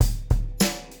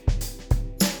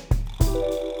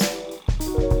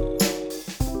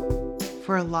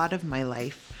For a lot of my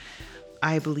life,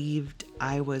 I believed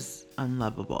I was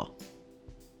unlovable.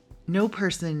 No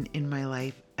person in my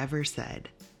life ever said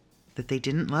that they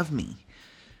didn't love me,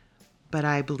 but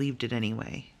I believed it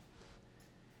anyway.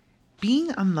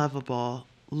 Being unlovable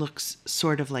looks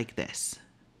sort of like this.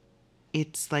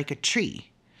 It's like a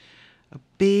tree, a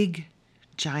big,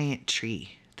 giant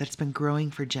tree that's been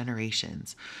growing for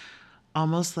generations,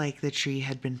 almost like the tree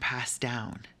had been passed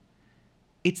down.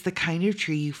 It's the kind of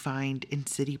tree you find in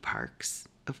city parks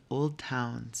of old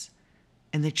towns,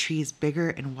 and the tree is bigger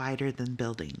and wider than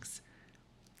buildings.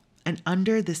 And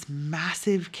under this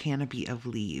massive canopy of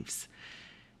leaves,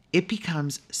 it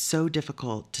becomes so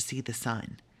difficult to see the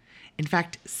sun. In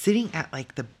fact, sitting at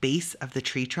like the base of the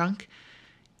tree trunk,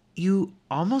 you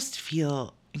almost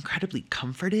feel incredibly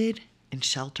comforted and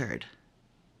sheltered,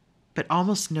 but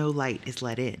almost no light is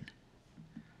let in.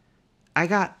 I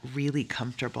got really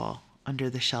comfortable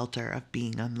under the shelter of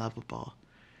being unlovable,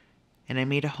 and I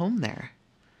made a home there.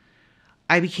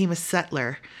 I became a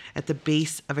settler at the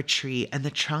base of a tree, and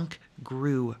the trunk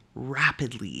grew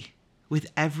rapidly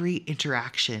with every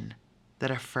interaction that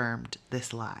affirmed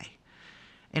this lie.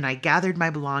 And I gathered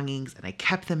my belongings and I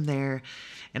kept them there,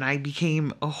 and I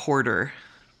became a hoarder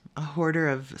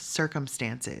of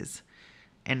circumstances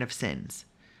and of sins.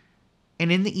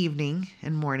 And in the evening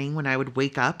and morning, when I would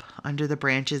wake up under the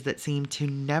branches that seemed to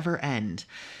never end,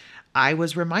 I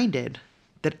was reminded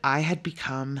that I had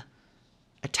become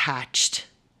attached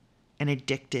and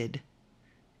addicted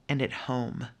and at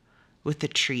home with the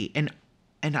tree, and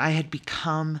I had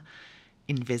become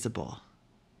invisible.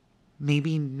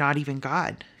 Maybe not even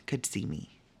God could see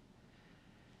me.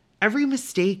 Every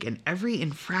mistake and every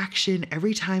infraction,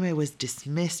 every time I was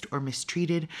dismissed or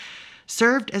mistreated,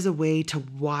 served as a way to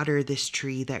water this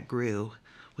tree that grew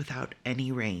without any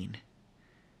rain.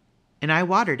 And I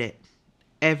watered it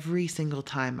every single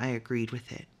time I agreed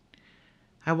with it.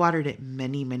 I watered it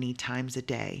many, many times a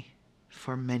day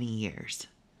for many years.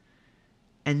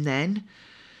 And then,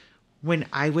 when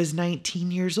I was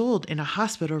 19 years old in a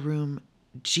hospital room,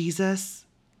 Jesus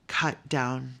cut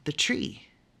down the tree,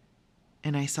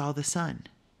 and I saw the sun.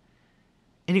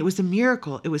 And it was a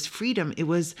miracle. It was freedom. It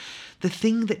was the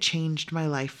thing that changed my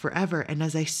life forever. And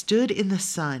as I stood in the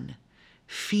sun,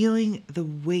 feeling the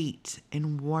weight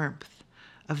and warmth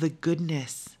of the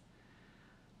goodness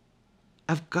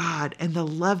of God and the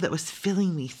love that was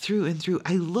filling me through and through,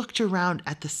 I looked around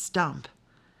at the stump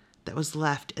that was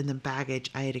left in the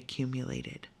baggage I had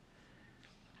accumulated.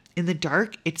 In the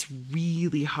dark, it's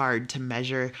really hard to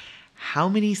measure how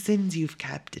many sins you've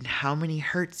kept and how many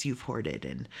hurts you've hoarded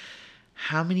and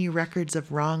how many records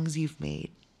of wrongs you've made,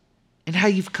 and how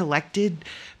you've collected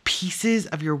pieces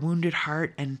of your wounded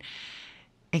heart and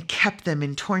kept them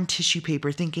in torn tissue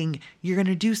paper, thinking you're going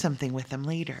to do something with them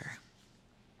later.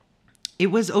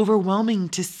 It was overwhelming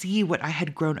to see what I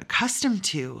had grown accustomed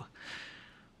to,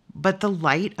 but the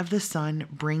light of the sun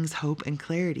brings hope and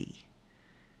clarity.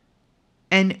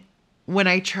 And when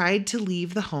I tried to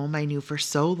leave the home I knew for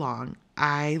so long,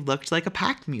 I looked like a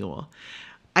pack mule.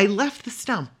 I left the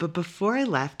stump, but before I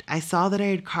left, I saw that I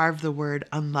had carved the word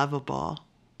unlovable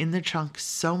in the trunk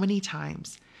so many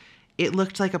times. It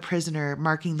looked like a prisoner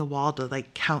marking the wall to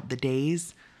count the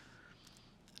days.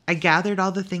 I gathered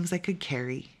all the things I could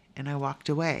carry and I walked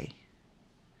away.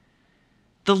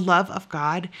 The love of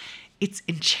God, it's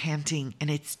enchanting and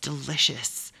it's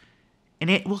delicious, and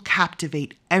it will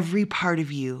captivate every part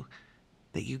of you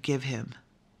that you give him.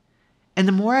 And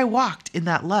the more I walked in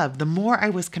that love, the more I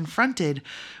was confronted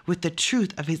with the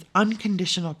truth of his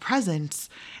unconditional presence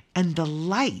and the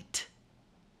light.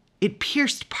 It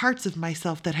pierced parts of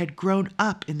myself that had grown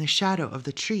up in the shadow of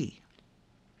the tree.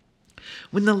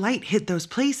 When the light hit those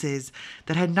places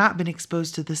that had not been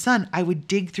exposed to the sun, I would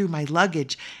dig through my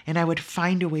luggage and I would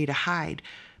find a way to hide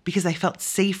because I felt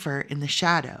safer in the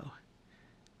shadow.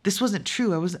 This wasn't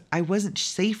true. I wasn't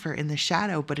safer in the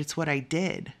shadow, but it's what I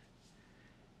did.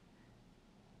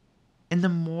 And the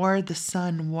more the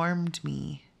sun warmed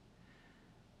me,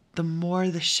 the more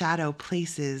the shadow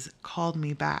places called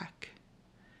me back.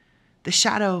 The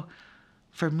shadow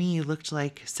for me looked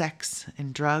like sex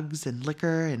and drugs and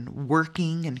liquor and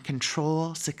working and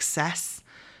control, success,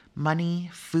 money,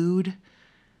 food,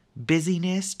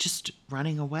 busyness, just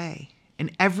running away.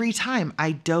 And every time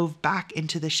I dove back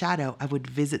into the shadow, I would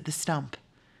visit the stump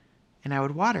and I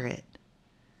would water it.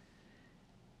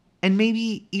 And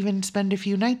maybe even spend a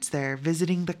few nights there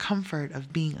visiting the comfort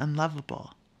of being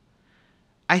unlovable.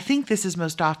 I think this is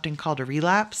most often called a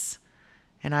relapse,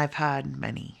 and I've had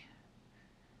many.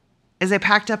 As I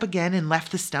packed up again and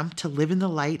left the stump to live in the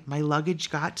light, my luggage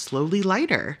got slowly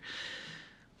lighter.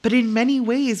 But in many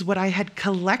ways, what I had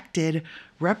collected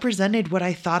represented what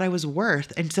I thought I was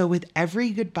worth. And so, with every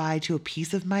goodbye to a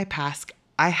piece of my past,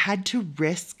 I had to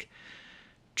risk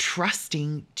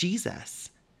trusting Jesus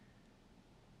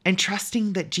and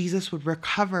trusting that Jesus would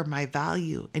recover my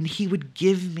value and he would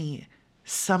give me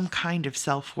some kind of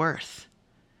self-worth.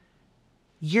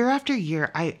 Year after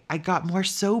year, I got more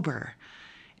sober,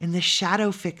 and the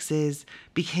shadow fixes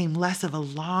became less of a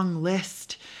long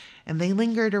list, and they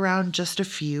lingered around just a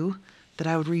few that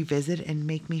I would revisit and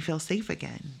make me feel safe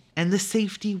again. And the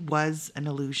safety was an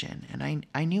illusion, and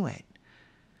I knew it.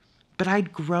 But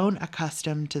I'd grown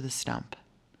accustomed to the stump.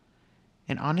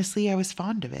 And honestly, I was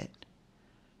fond of it.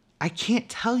 I can't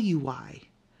tell you why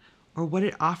or what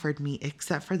it offered me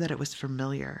except for that it was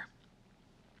familiar.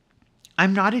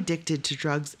 I'm not addicted to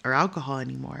drugs or alcohol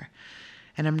anymore,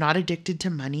 and I'm not addicted to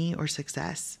money or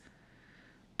success.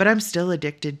 But I'm still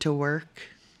addicted to work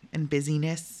and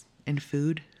busyness and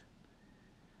food.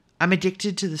 I'm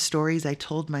addicted to the stories I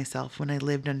told myself when I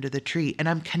lived under the tree, and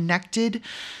I'm connected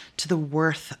to the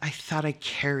worth I thought I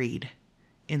carried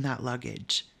in that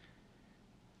luggage.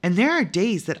 And there are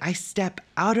days that I step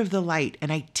out of the light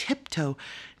and I tiptoe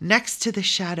next to the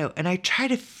shadow and I try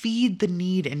to feed the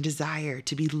need and desire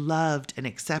to be loved and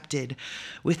accepted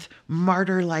with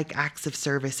martyr-like acts of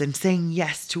service and saying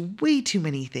yes to way too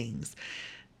many things.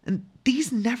 And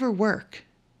these never work.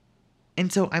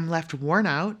 And so I'm left worn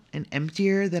out and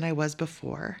emptier than I was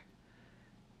before.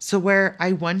 So where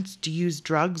I once used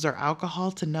drugs or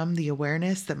alcohol to numb the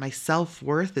awareness that my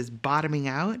self-worth is bottoming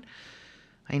out,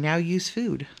 I now use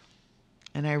food,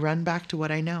 and I run back to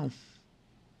what I know.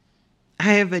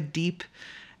 I have a deep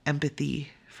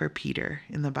empathy for Peter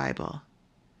in the Bible.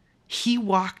 He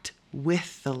walked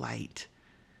with the light,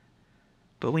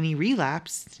 but when he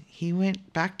relapsed, he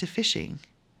went back to fishing.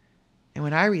 And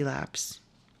when I relapse,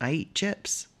 I eat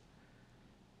chips.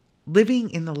 Living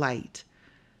in the light,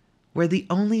 where the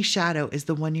only shadow is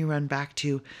the one you run back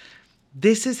to,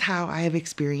 this is how I have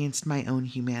experienced my own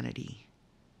humanity.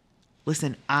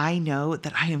 Listen, I know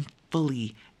that I am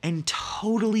fully and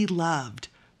totally loved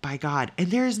by God, and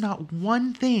there is not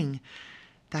one thing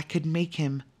that could make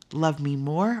him love me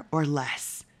more or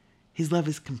less. His love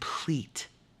is complete,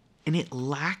 and it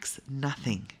lacks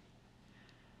nothing.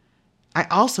 I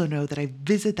also know that I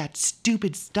visit that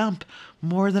stupid stump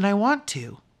more than I want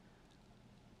to.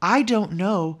 I don't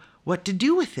know what to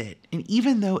do with it, and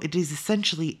even though it is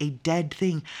essentially a dead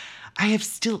thing, I have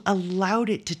still allowed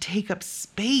it to take up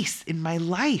space in my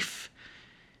life.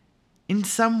 In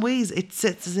some ways, it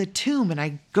sits as a tomb, and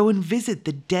I go and visit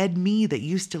the dead me that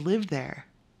used to live there.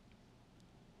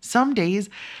 Some days,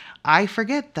 I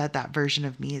forget that that version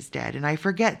of me is dead, and I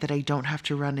forget that I don't have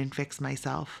to run and fix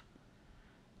myself.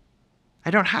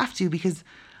 I don't have to because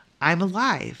I'm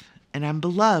alive, and I'm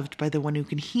beloved by the one who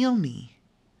can heal me.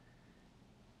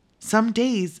 Some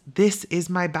days, this is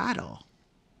my battle.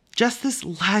 Just this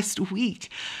last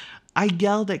week, I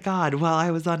yelled at God while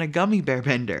I was on a gummy bear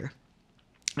bender.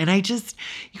 And I just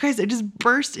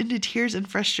burst into tears and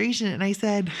frustration. And I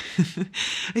said,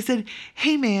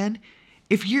 hey man,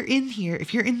 if you're in here,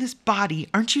 if you're in this body,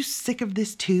 aren't you sick of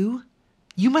this too?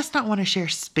 You must not want to share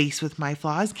space with my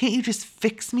flaws. Can't you just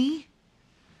fix me?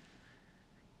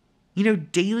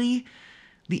 Daily,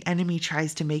 the enemy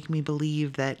tries to make me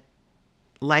believe that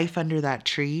life under that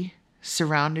tree,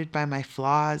 surrounded by my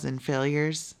flaws and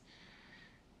failures,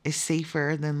 is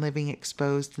safer than living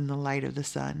exposed in the light of the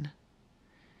sun.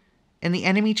 And the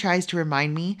enemy tries to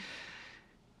remind me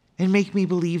and make me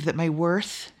believe that my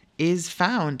worth is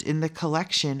found in the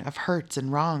collection of hurts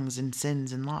and wrongs and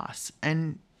sins and loss.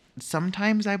 And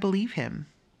sometimes I believe him.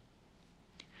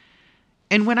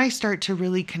 And when I start to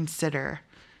really consider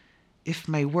if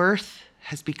my worth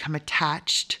has become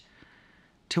attached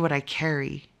to what I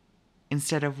carry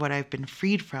instead of what I've been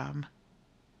freed from,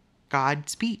 God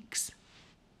speaks.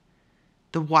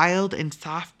 The wild and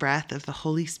soft breath of the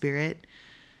Holy Spirit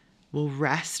will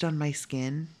rest on my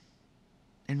skin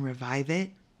and revive it.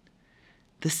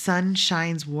 The sun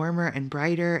shines warmer and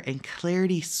brighter, and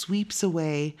clarity sweeps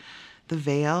away the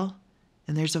veil,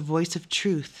 and there's a voice of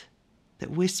truth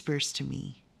that whispers to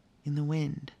me in the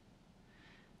wind.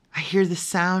 I hear the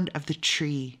sound of the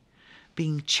tree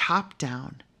being chopped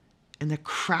down and the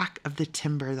crack of the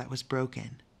timber that was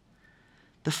broken.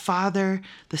 The Father,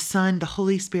 the Son, the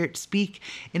Holy Spirit speak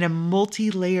in a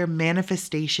multi-layer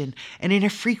manifestation and in a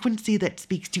frequency that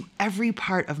speaks to every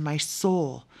part of my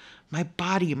soul, my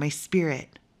body, my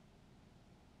spirit.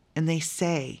 And they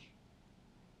say,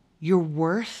 your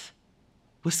worth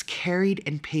was carried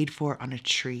and paid for on a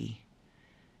tree,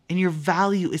 and your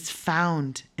value is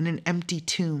found in an empty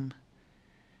tomb.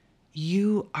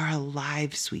 You are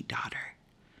alive, sweet daughter.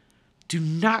 Do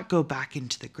not go back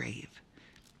into the grave.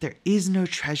 There is no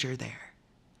treasure there.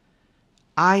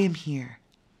 I am here.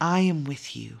 I am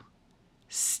with you.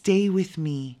 Stay with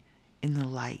me in the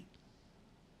light.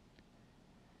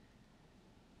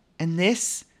 And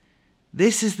this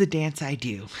is the dance I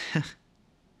do.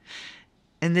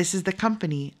 And this is the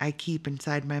company I keep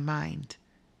inside my mind.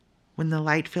 When the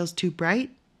light feels too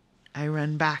bright, I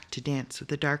run back to dance with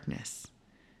the darkness.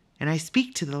 And I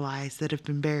speak to the lies that have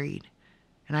been buried,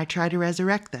 and I try to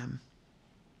resurrect them.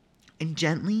 And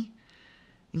gently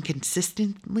and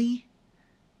consistently,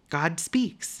 God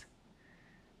speaks.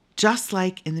 Just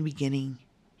like in the beginning,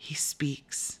 He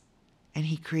speaks, and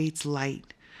He creates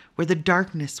light where the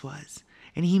darkness was,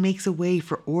 and He makes a way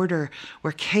for order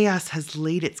where chaos has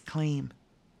laid its claim.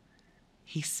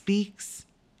 He speaks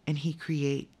and He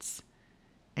creates,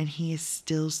 and He is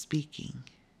still speaking.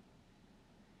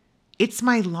 It's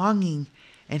my longing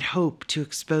and hope to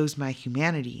expose my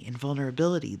humanity and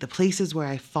vulnerability, the places where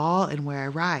I fall and where I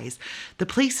rise, the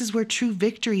places where true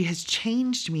victory has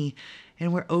changed me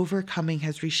and where overcoming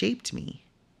has reshaped me.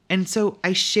 And so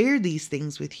I share these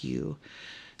things with you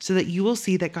so that you will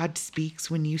see that God speaks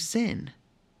when you sin,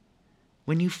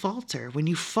 when you falter, when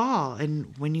you fall,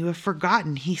 and when you have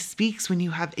forgotten. He speaks when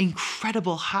you have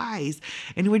incredible highs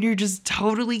and when you're just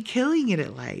totally killing it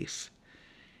at life.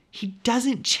 He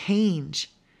doesn't change.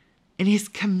 And His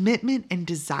commitment and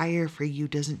desire for you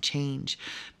doesn't change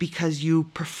because you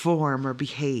perform or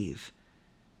behave,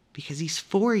 because He's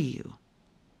for you.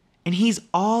 And He's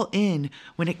all in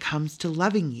when it comes to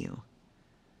loving you.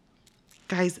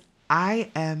 Guys,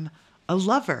 I am a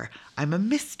lover. I'm a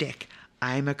mystic.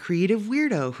 I'm a creative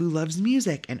weirdo who loves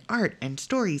music and art and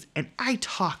stories, and I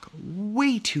talk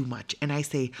way too much, and I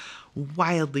say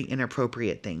wildly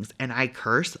inappropriate things, and I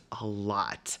curse a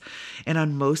lot. And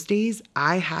on most days,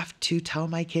 I have to tell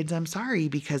my kids I'm sorry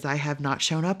because I have not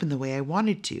shown up in the way I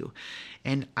wanted to.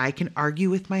 And I can argue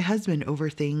with my husband over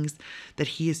things that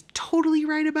he is totally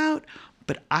right about,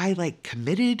 but I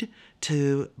committed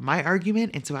to my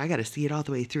argument, and so I got to see it all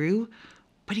the way through.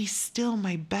 But he's still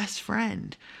my best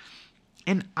friend.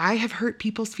 And I have hurt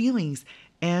people's feelings.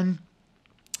 And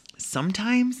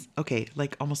sometimes,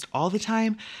 almost all the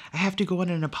time, I have to go on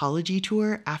an apology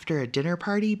tour after a dinner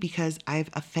party because I've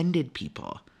offended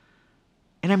people.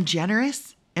 And I'm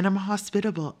generous and I'm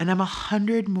hospitable and I'm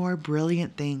 100 more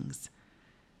brilliant things.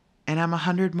 And I'm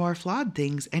 100 more flawed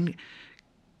things. And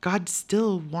God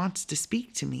still wants to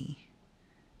speak to me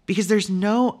because there's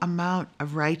no amount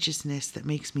of righteousness that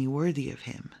makes me worthy of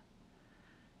Him.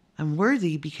 I'm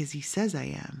worthy because He says I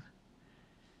am.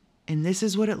 And this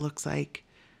is what it looks like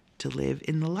to live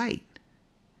in the light.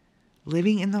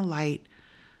 Living in the light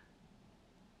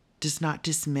does not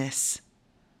dismiss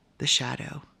the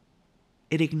shadow.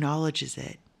 It acknowledges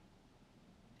it.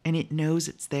 And it knows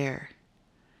it's there.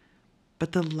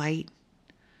 But the light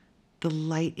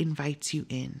invites you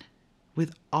in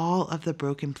with all of the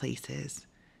broken places,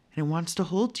 and it wants to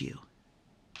hold you.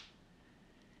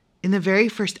 In the very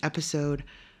first episode,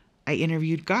 I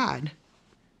interviewed God.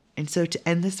 And so to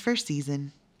end this first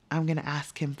season, I'm going to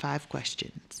ask Him 5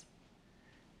 questions.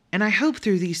 And I hope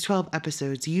through these 12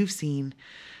 episodes, you've seen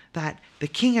that the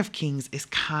King of Kings is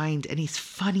kind and He's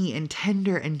funny and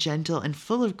tender and gentle and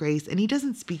full of grace. And He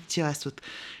doesn't speak to us with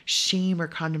shame or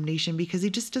condemnation because He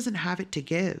just doesn't have it to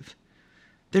give.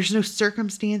 There's no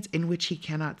circumstance in which He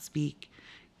cannot speak.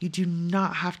 You do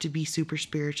not have to be super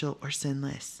spiritual or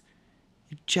sinless.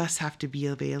 You just have to be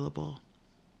available.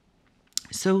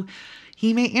 So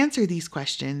He may answer these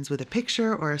questions with a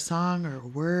picture or a song or a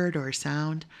word or a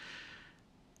sound.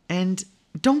 And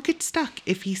don't get stuck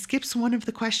if He skips one of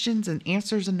the questions and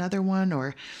answers another one,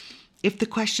 or if the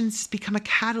questions become a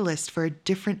catalyst for a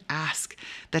different ask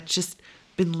that's just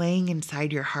been laying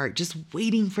inside your heart, just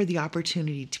waiting for the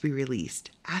opportunity to be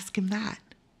released. Ask Him that.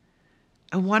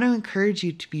 I want to encourage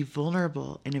you to be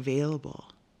vulnerable and available.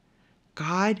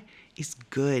 God is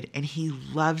good and He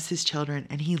loves His children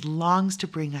and He longs to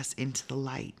bring us into the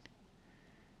light.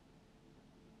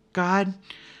 God,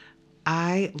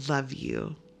 I love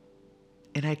You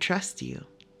and I trust You.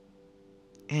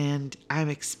 And I'm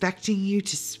expecting You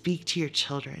to speak to Your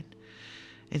children.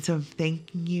 And so I'm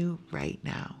thanking You right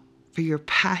now for Your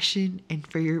passion and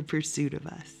for Your pursuit of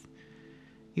us.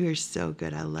 You are so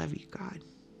good. I love You, God.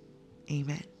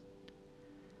 Amen.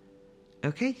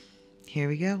 Okay, here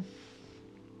we go.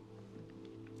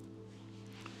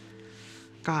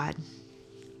 God,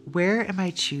 where am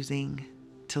I choosing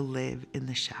to live in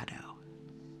the shadow?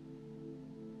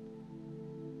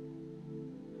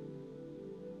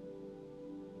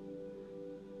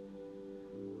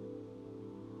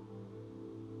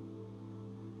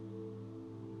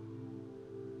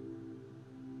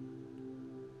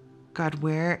 God,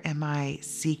 where am I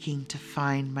seeking to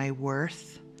find my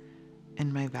worth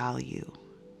and my value?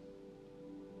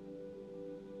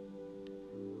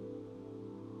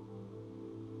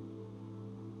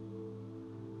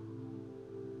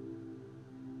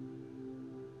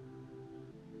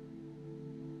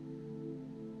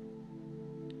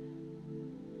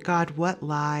 God, what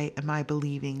lie am I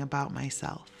believing about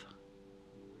myself?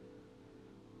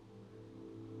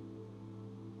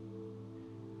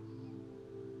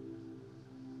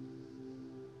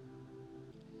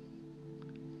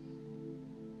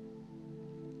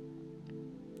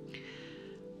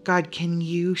 God, can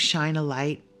you shine a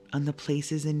light on the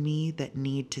places in me that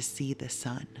need to see the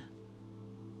sun?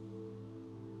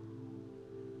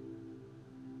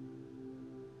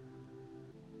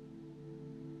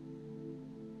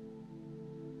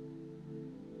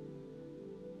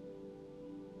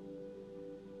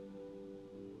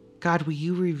 God, will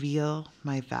you reveal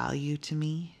my value to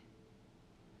me?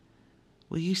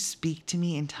 Will you speak to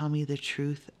me and tell me the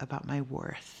truth about my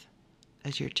worth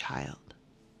as your child?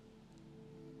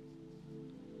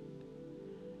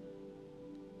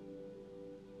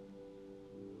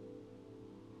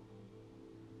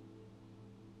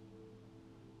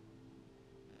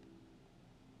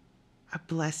 I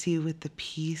bless you with the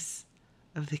peace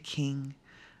of the King.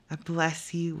 I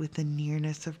bless you with the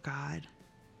nearness of God.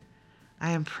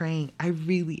 I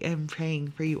really am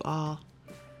praying for you all.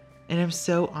 And I'm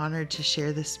so honored to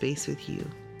share this space with you.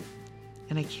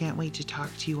 And I can't wait to talk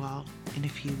to you all in a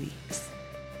few weeks.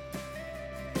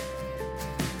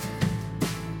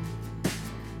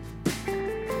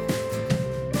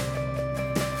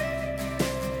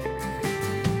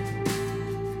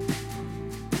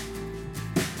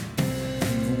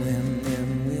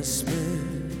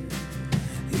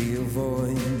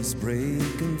 Voice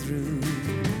breaking through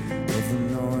of the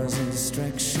noise and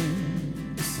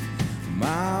distractions. My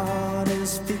heart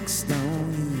is fixed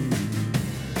on you.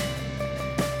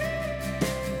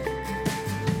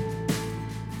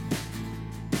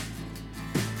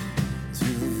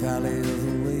 Through the valley of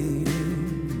the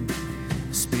waiting,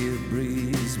 Spirit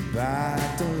breathes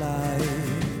back to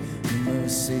life.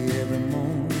 Mercy every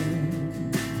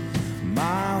morning.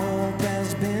 My hope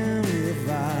has been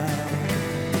revived.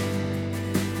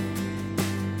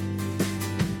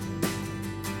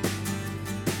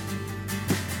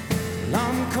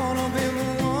 I'm caught up in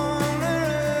the wonder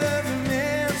of your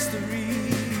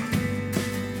mystery.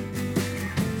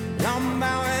 I'm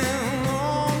bowing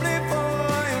humbly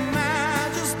for your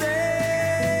majesty.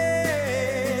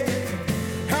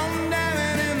 I'm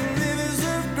diving in the rivers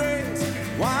of grace,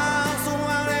 wild, so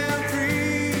wild and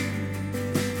free.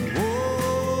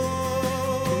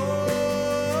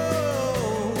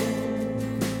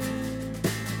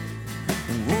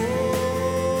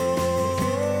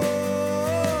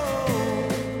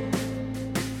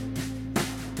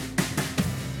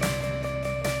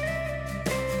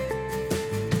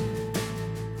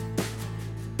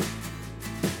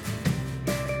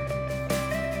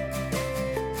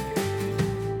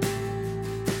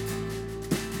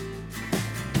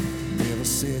 Never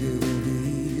said it would be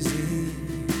easy.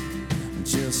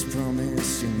 Just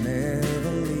promise you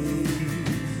never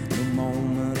leave. No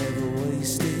moment ever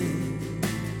wasted.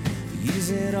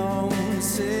 Use it all and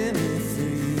set me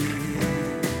free.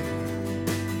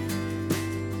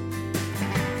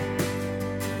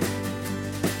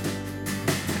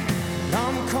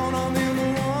 I'm caught up in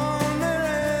the wonder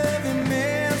of your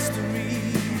mystery.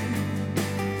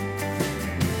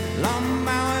 I'm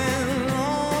bowing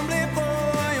humbly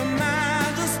for your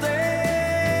majesty.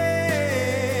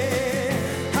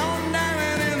 I'm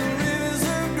diving in the rivers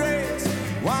of grace,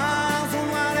 wild, so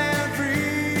wild and free.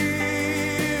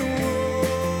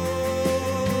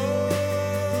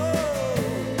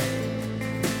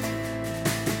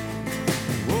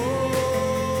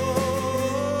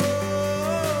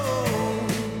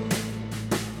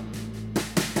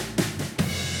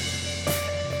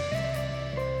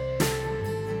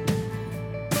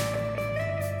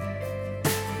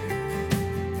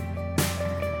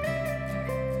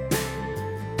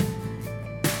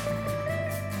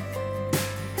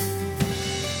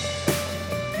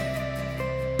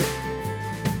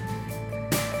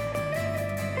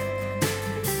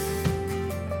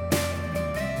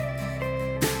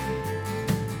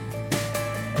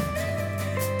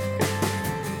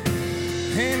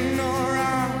 Ain't no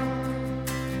rock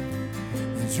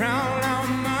drown out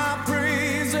my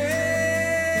praises.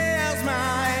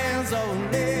 My hands are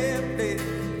lifted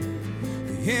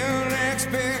in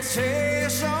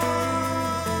expectation.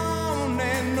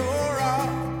 Ain't no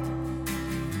rock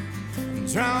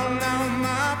drown out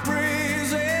my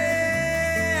praises.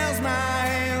 My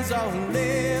hands are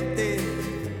lifted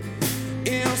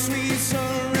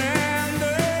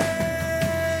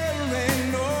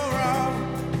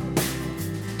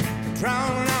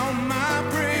proud